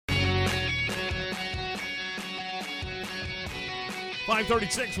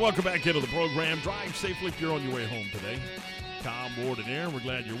5:36, welcome back into the program. Drive safely if you're on your way home today. Tom, Ward, and Aaron, we're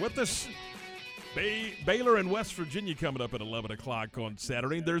glad you're with us. Baylor and West Virginia coming up at 11 o'clock on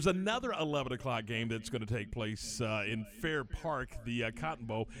Saturday. There's another 11 o'clock game that's going to take place in Fair Park, the Cotton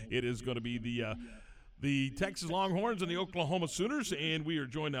Bowl. It is going to be the Texas Longhorns and the Oklahoma Sooners, and we are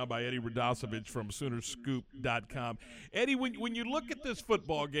joined now by Eddie Radosevich from Soonerscoop.com. Eddie, when you look at this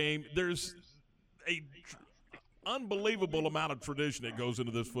football game, there's a unbelievable amount of tradition that goes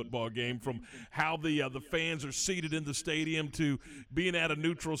into this football game, from how the fans are seated in the stadium to being at a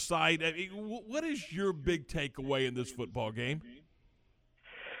neutral site. I mean, what is your big takeaway in this football game?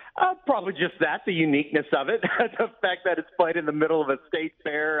 Probably just that, the uniqueness of it, the fact that it's played in the middle of a state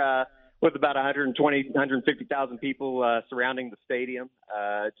fair with about 150,000 people surrounding the stadium.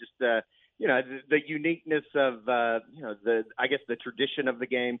 The uniqueness of the tradition of the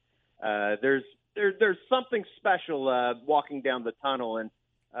game. There's something special walking down the tunnel, and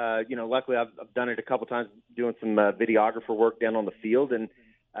luckily I've done it a couple times doing some videographer work down on the field, and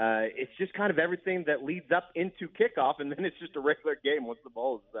it's just kind of everything that leads up into kickoff, and then it's just a regular game once the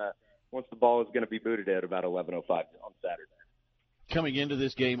ball is going to be booted at about 11:05 on Saturday. Coming into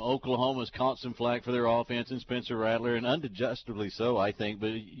this game, Oklahoma's caught some flack for their offense and Spencer Rattler, and unjustly so, I think.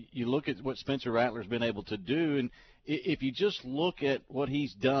 But you look at what Spencer Rattler's been able to do, and if you just look at what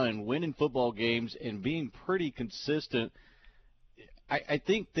he's done, winning football games and being pretty consistent, I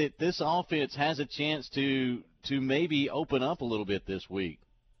think that this offense has a chance to maybe open up a little bit this week.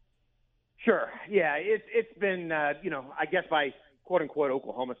 Sure. Yeah, it's been, I guess by quote-unquote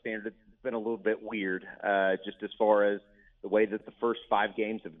Oklahoma standards, it's been a little bit weird just as far as the way that the first 5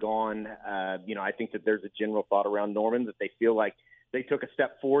 games have gone. I think that there's a general thought around Norman that they feel like they took a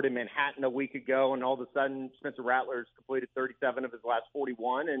step forward in Manhattan a week ago, and all of a sudden Spencer Rattler's completed 37 of his last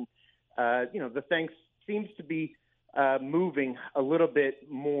 41. And, the thing seems to be moving a little bit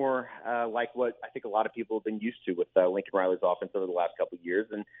more like what I think a lot of people have been used to with Lincoln Riley's offense over the last couple of years.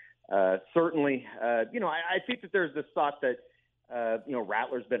 And certainly, I think that there's this thought that,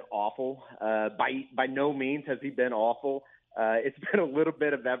 Rattler's been awful. By no means has he been awful. It's been a little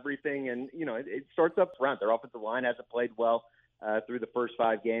bit of everything. And, it starts up front. Their offensive line hasn't played well through the first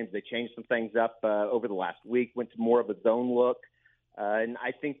 5 games. They changed some things up over the last week, went to more of a zone look. And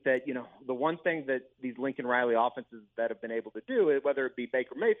I think that, the one thing that these Lincoln Riley offenses that have been able to do, whether it be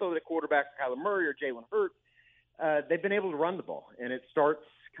Baker Mayfield at quarterback, Kyler Murray, or Jalen Hurts, they've been able to run the ball. And it starts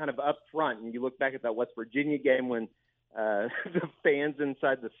kind of up front. And you look back at that West Virginia game when the fans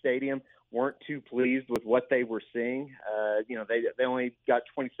inside the stadium weren't too pleased with what they were seeing. They only got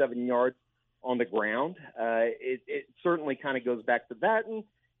 27 yards on the ground. It certainly kind of goes back to that. And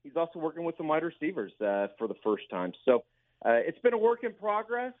he's also working with some wide receivers for the first time. So it's been a work in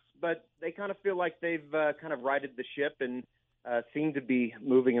progress, but they kind of feel like they've kind of righted the ship and seem to be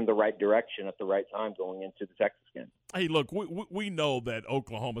moving in the right direction at the right time going into the Texas game. Hey, look, we know that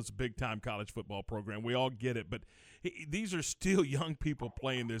Oklahoma's a big-time college football program. We all get it, but these are still young people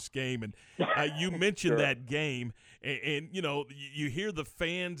playing this game. And you mentioned Sure. that game, and you hear the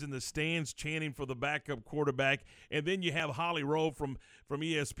fans in the stands chanting for the backup quarterback, and then you have Holly Rowe from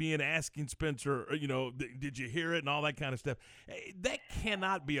ESPN asking Spencer, did you hear it and all that kind of stuff. That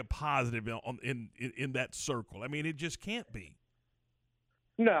cannot be a positive in that circle. I mean, it just can't be.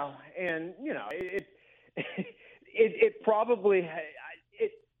 No, and it probably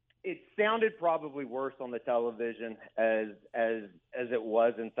it sounded probably worse on the television as it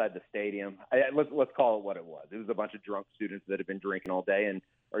was inside the stadium. Let's call it what it was. It was a bunch of drunk students that have been drinking all day and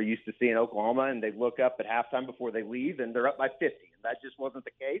are used to seeing Oklahoma, and they look up at halftime before they leave, and they're up by 50, and that just wasn't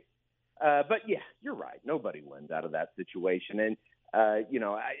the case. But yeah, you're right. Nobody wins out of that situation, and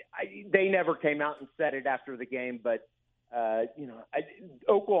they never came out and said it after the game, but.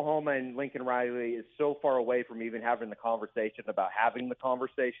 Oklahoma and Lincoln Riley is so far away from even having the conversation about having the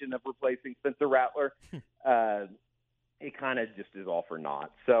conversation of replacing Spencer Rattler. It kind of just is all for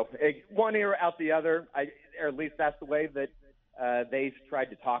naught. So one ear out the other, or at least that's the way that they've tried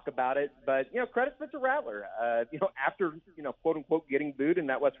to talk about it. But, credit Spencer Rattler. After, quote unquote, getting booed in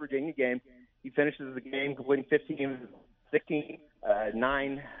that West Virginia game, he finishes the game completing 15 of 16,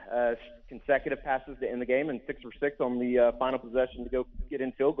 9 consecutive passes to end the game, and 6 for 6 on the final possession to go get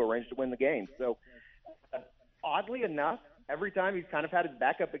in field goal range to win the game. So, oddly enough, every time he's kind of had his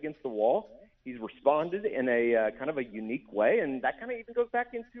back up against the wall, he's responded in a kind of a unique way, and that kind of even goes back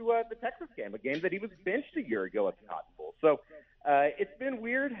into the Texas game, a game that he was benched a year ago at the Cotton Bowl. So, it's been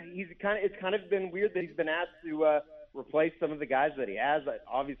weird. It's kind of been weird that he's been asked to replace some of the guys that he has.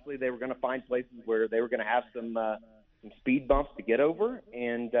 Obviously, they were going to find places where they were going to have some speed bumps to get over,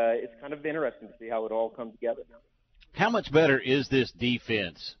 and it's kind of interesting to see how it all comes together now. How much better is this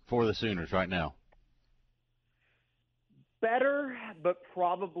defense for the Sooners right now? Better, but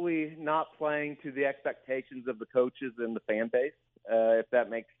probably not playing to the expectations of the coaches and the fan base, if that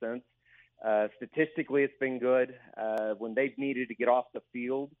makes sense. Statistically, it's been good. When they've needed to get off the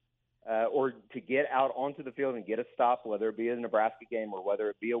field or to get out onto the field and get a stop, whether it be a Nebraska game or whether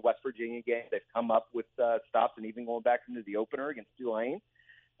it be a West Virginia game, they've come up with stops, and even going back into the opener against Tulane.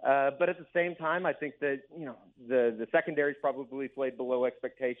 But at the same time, I think that, the secondary's probably played below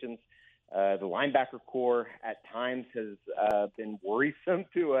expectations. The linebacker core at times has been worrisome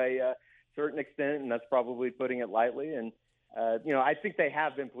to a certain extent, and that's probably putting it lightly. And, I think they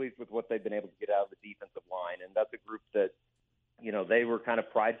have been pleased with what they've been able to get out of the defensive line. And that's a group that, they were kind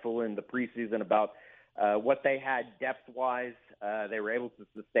of prideful in the preseason about what they had depth-wise. They were able to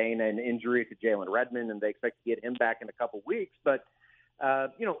sustain an injury to Jalen Redmond, and they expect to get him back in a couple weeks. But,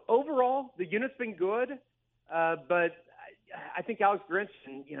 overall, the unit's been good. But I think Alex Grinch,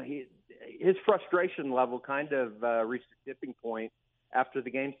 his frustration level kind of reached a tipping point after the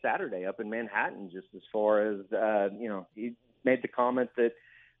game Saturday up in Manhattan, just as far as, he made the comment that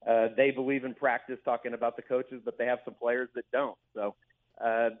they believe in practice, talking about the coaches, but they have some players that don't. So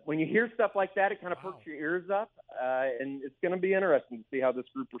when you hear stuff like that, it kind of perks your ears up, and it's going to be interesting to see how this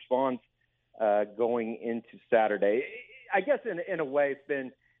group responds going into Saturday. I guess in a way, it's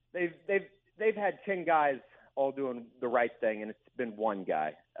been they've had 10 guys all doing the right thing, and it's been one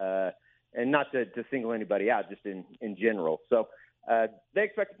guy. And not to single anybody out, just in general. So they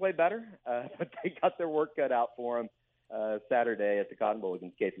expect to play better, but they got their work cut out for them Saturday at the Cotton Bowl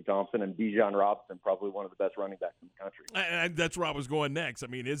against Casey Thompson and Bijan Robinson, probably one of the best running backs in the country. And that's where I was going next. I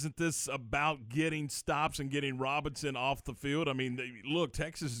mean, isn't this about getting stops and getting Robinson off the field? I mean, look,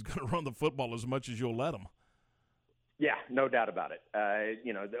 Texas is going to run the football as much as you'll let them. Yeah, no doubt about it.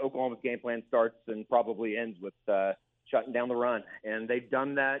 The Oklahoma's game plan starts and probably ends with shutting down the run, and they've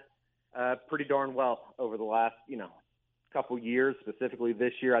done that pretty darn well over the last, couple years, specifically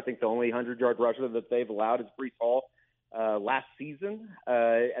this year. I think the only 100-yard rusher that they've allowed is Breece Hall last season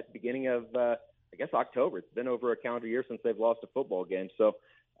at the beginning of, October. It's been over a calendar year since they've lost a football game. So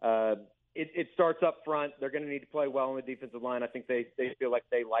it starts up front. They're going to need to play well on the defensive line. I think they feel like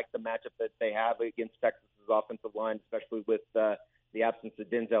they like the matchup that they have against Texas's offensive line, especially with the absence of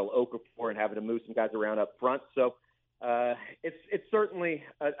Denzel Okafor and having to move some guys around up front. So it's certainly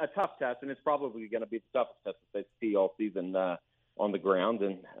a tough test, and it's probably going to be the toughest test that they see all season on the ground.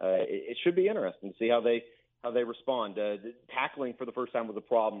 And it should be interesting to see how they respond. Tackling for the first time was a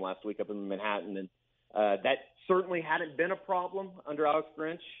problem last week up in Manhattan, and that certainly hadn't been a problem under Alex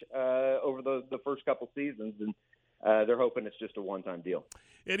Grinch over the first couple seasons, and they're hoping it's just a one-time deal.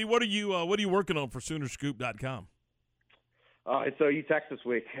 Eddie, what are you working on for Soonerscoop.com? It's OU Texas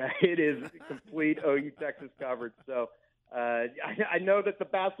week. It is complete OU Texas coverage. So I know that the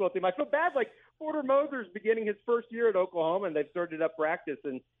basketball team, I feel bad, like Porter Moser's beginning his first year at Oklahoma, and they've started up practice,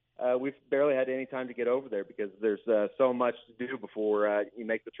 and we've barely had any time to get over there because there's so much to do before you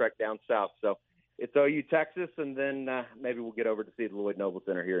make the trek down south. So it's OU Texas, and then maybe we'll get over to see the Lloyd Noble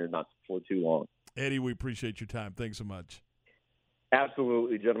Center here not for too long. Eddie, we appreciate your time. Thanks so much.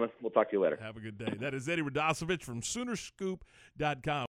 Absolutely, gentlemen. We'll talk to you later. Have a good day. That is Eddie Radosevich from Soonerscoop.com.